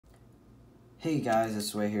Hey guys, it's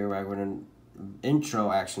Sway here, back with an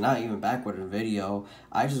intro, actually, not even back with a video.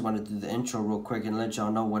 I just wanted to do the intro real quick and let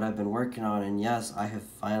y'all know what I've been working on. And yes, I have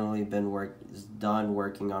finally been done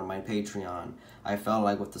working on my Patreon. I felt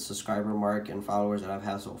like with the subscriber mark and followers that I've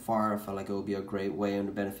had so far, I felt like it would be a great way to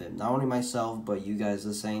benefit not only myself, but you guys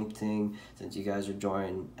the same thing, since you guys are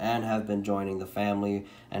joining and have been joining the family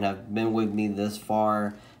and have been with me this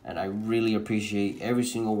far. And I really appreciate every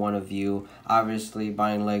single one of you. Obviously,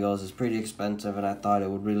 buying Legos is pretty expensive, and I thought it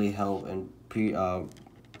would really help and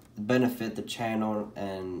benefit the channel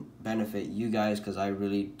and benefit you guys, because I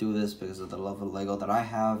really do this because of the love of Lego that I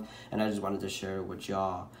have, and I just wanted to share it with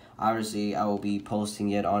y'all. Obviously, I will be posting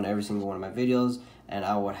it on every single one of my videos, and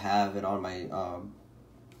I would have it on my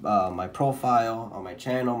my profile on my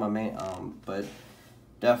channel, my main but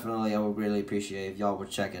definitely I would really appreciate if y'all would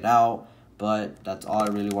check it out. But that's all I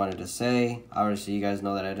really wanted to say. Obviously, you guys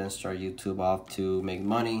know that I didn't start YouTube off to make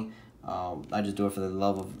money. I just do it for the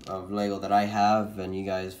love of Lego that I have, and you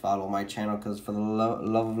guys follow my channel because for the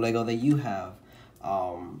love of Lego that you have.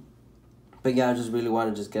 But yeah, I just really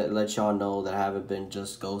want to let y'all know that I haven't been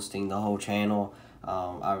just ghosting the whole channel,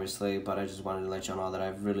 obviously, but I just wanted to let y'all know that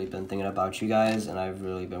I've really been thinking about you guys, and I've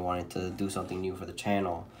really been wanting to do something new for the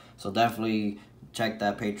channel. So definitely check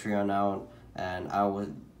that Patreon out, and I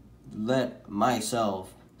would let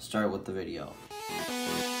myself start with the video.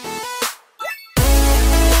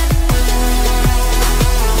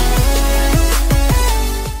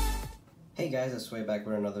 Hey guys, it's Sway back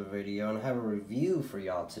with another video, and I have a review for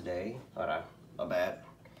y'all today. My bad.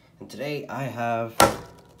 And today I have,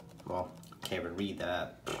 well, can't even read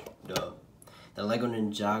that. Duh. The Lego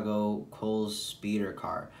Ninjago Cole's speeder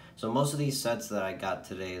car. So most of these sets that I got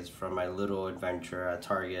today is from my little adventure at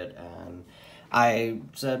Target, and I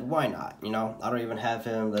said, why not? You know, I don't even have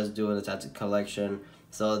him. Let's do it. Let's add to collection.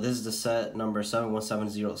 So this is the set number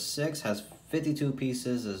 71706. Has 52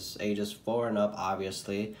 pieces. Is ages 4 and up,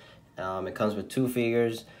 obviously. It comes with 2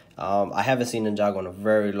 figures. I haven't seen Ninjago in a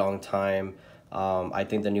very long time. I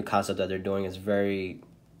think the new concept that they're doing is very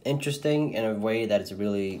interesting in a way that it's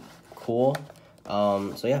really cool.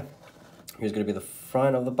 So yeah, here's going to be the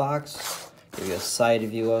front of the box. Give you a side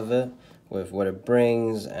view of it with what it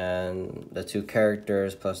brings and the 2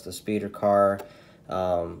 characters plus the speeder car.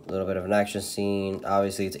 A little bit of an action scene.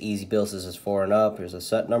 Obviously, it's easy build since it's 4 and up. Here's the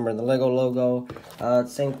set number and the Lego logo.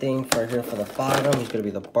 Same thing for here for the bottom. Here's going to be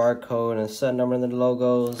the barcode and the set number and the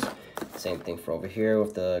logos. Same thing for over here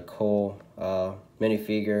with the Cole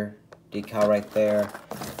minifigure decal right there.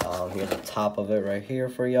 Here's the top of it right here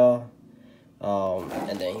for y'all.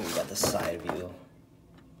 And then you got the side view.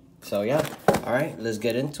 So yeah, all right, let's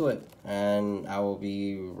get into it, and I will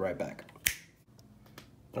be right back.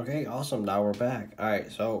 Okay, awesome. Now we're back. All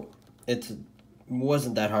right, so it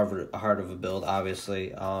wasn't that hard of a build,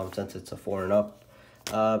 obviously, since it's a 4 and up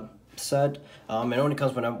set. It only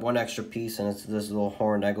comes with 1 extra piece, and it's this little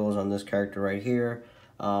horn that goes on this character right here.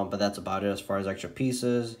 But that's about it as far as extra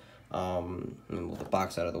pieces. Let me move the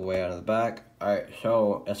box out of the way, out of the back. All right,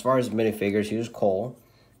 so as far as minifigures, here's Cole.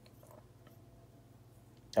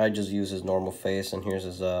 I just use his normal face, and here's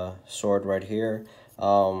his sword right here.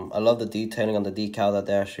 I love the detailing on the decal that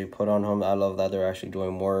they actually put on him. I love that they're actually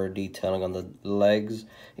doing more detailing on the legs,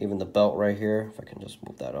 even the belt right here. If I can just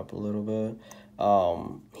move that up a little bit.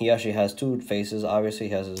 He actually has 2 faces. Obviously,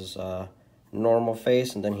 he has his normal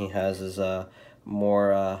face, and then he has his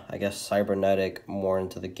more, I guess, cybernetic, more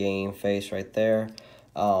into the game face right there.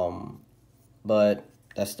 But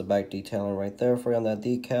that's the back detailing right there for you on that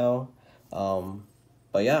decal.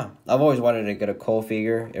 But yeah, I've always wanted to get a Cole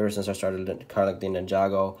figure ever since I started collecting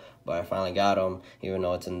Ninjago, but I finally got him. Even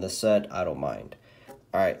though it's in this set, I don't mind.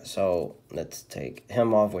 Alright, so let's take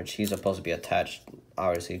him off, which he's supposed to be attached,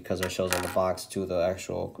 obviously, because it shows on the box to the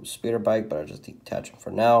actual speeder bike, but I just detach him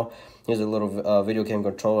for now. Here's a little video game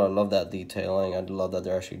controller. I love that detailing. I love that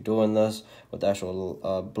they're actually doing this with the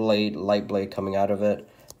actual light blade coming out of it.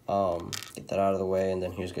 Get that out of the way, and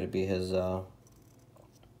then here's going to be his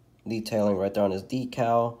detailing right there on his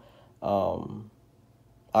decal.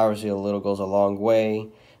 Obviously a little goes a long way,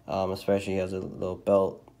 especially he has a little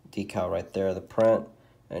belt decal right there, the print,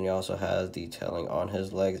 and he also has detailing on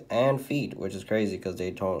his legs and feet, which is crazy because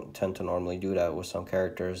they don't tend to normally do that with some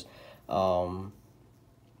characters.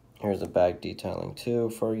 Here's the back detailing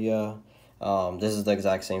too for you. This is the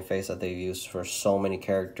exact same face that they used for so many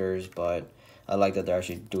characters, but I like that they're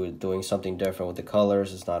actually doing something different with the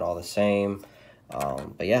colors. It's not all the same.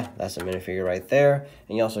 But yeah, that's a minifigure right there.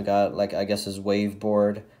 And you also got, like, I guess his wave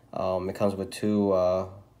board. It comes with 2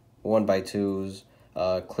 1x2s,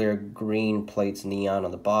 clear green plates, neon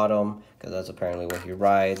on the bottom, because that's apparently what he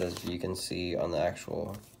rides, as you can see on the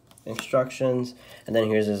actual instructions. And then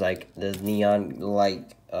here's this like this neon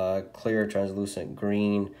light clear translucent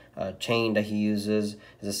green chain that he uses. Is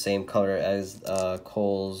the same color as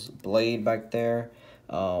Cole's blade back there.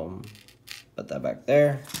 Put that back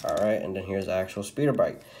there. All right, and then here's the actual speeder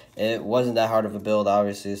bike. It wasn't that hard of a build.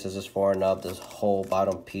 Obviously, this is just 4 and up. This whole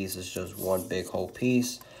bottom piece is just one big whole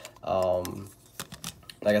piece.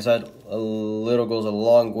 Like I said, a little goes a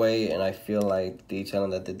long way, and I feel like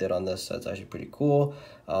detailing that they did on this set's actually pretty cool,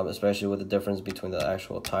 especially with the difference between the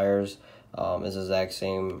actual tires. It's the exact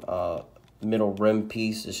same middle rim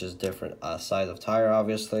piece. It's just different size of tire,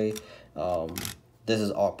 obviously. This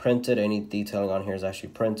is all printed. Any detailing on here is actually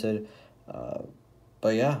printed.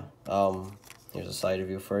 But yeah, here's a side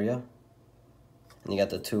view for you. And you got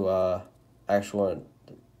the two actual,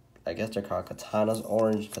 I guess they're called katanas,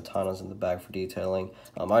 orange katanas in the back for detailing.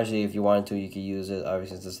 Obviously, if you wanted to, you could use it.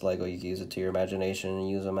 Obviously, since it's Lego, you can use it to your imagination and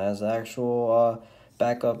use them as actual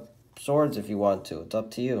backup swords if you want to. It's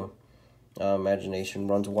up to you. Imagination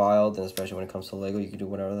runs wild, and especially when it comes to Lego, you can do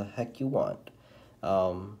whatever the heck you want.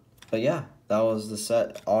 But yeah, that was the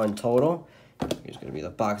set all in total. Here's going to be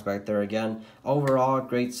the box back there again. Overall,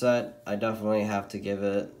 great set. I definitely have to give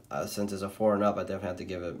it, since it's a 4 and up, I definitely have to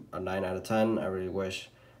give it a 9 out of 10. I really wish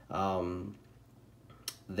to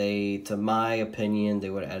my opinion, they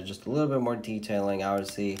would add just a little bit more detailing.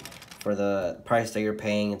 Obviously, for the price that you're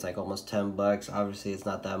paying, it's like almost 10 bucks. Obviously, it's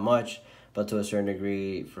not that much, but to a certain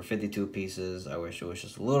degree, for 52 pieces, I wish it was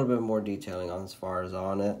just a little bit more detailing on as far as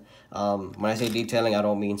on it. When I say detailing, I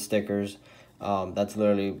don't mean stickers. That's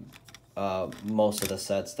literally most of the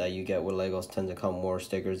sets that you get with Legos tend to come more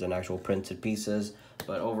stickers than actual printed pieces.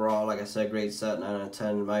 But overall, like I said, great set, 9 out of 10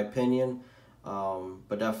 in my opinion.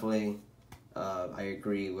 But definitely, I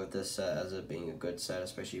agree with this set as it being a good set,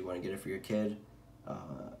 especially if you want to get it for your kid.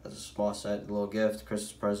 As a small set, a little gift,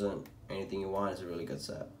 Christmas present, anything you want, it's a really good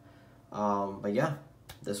set. But yeah,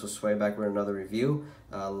 this was Sway back with another review.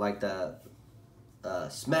 Like that,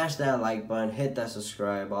 smash that like button, hit that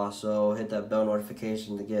subscribe, also hit that bell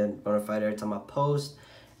notification to get notified every time I post,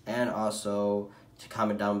 and also to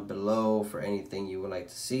comment down below for anything you would like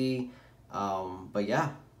to see. But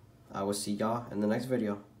yeah, I will see y'all in the next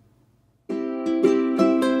video.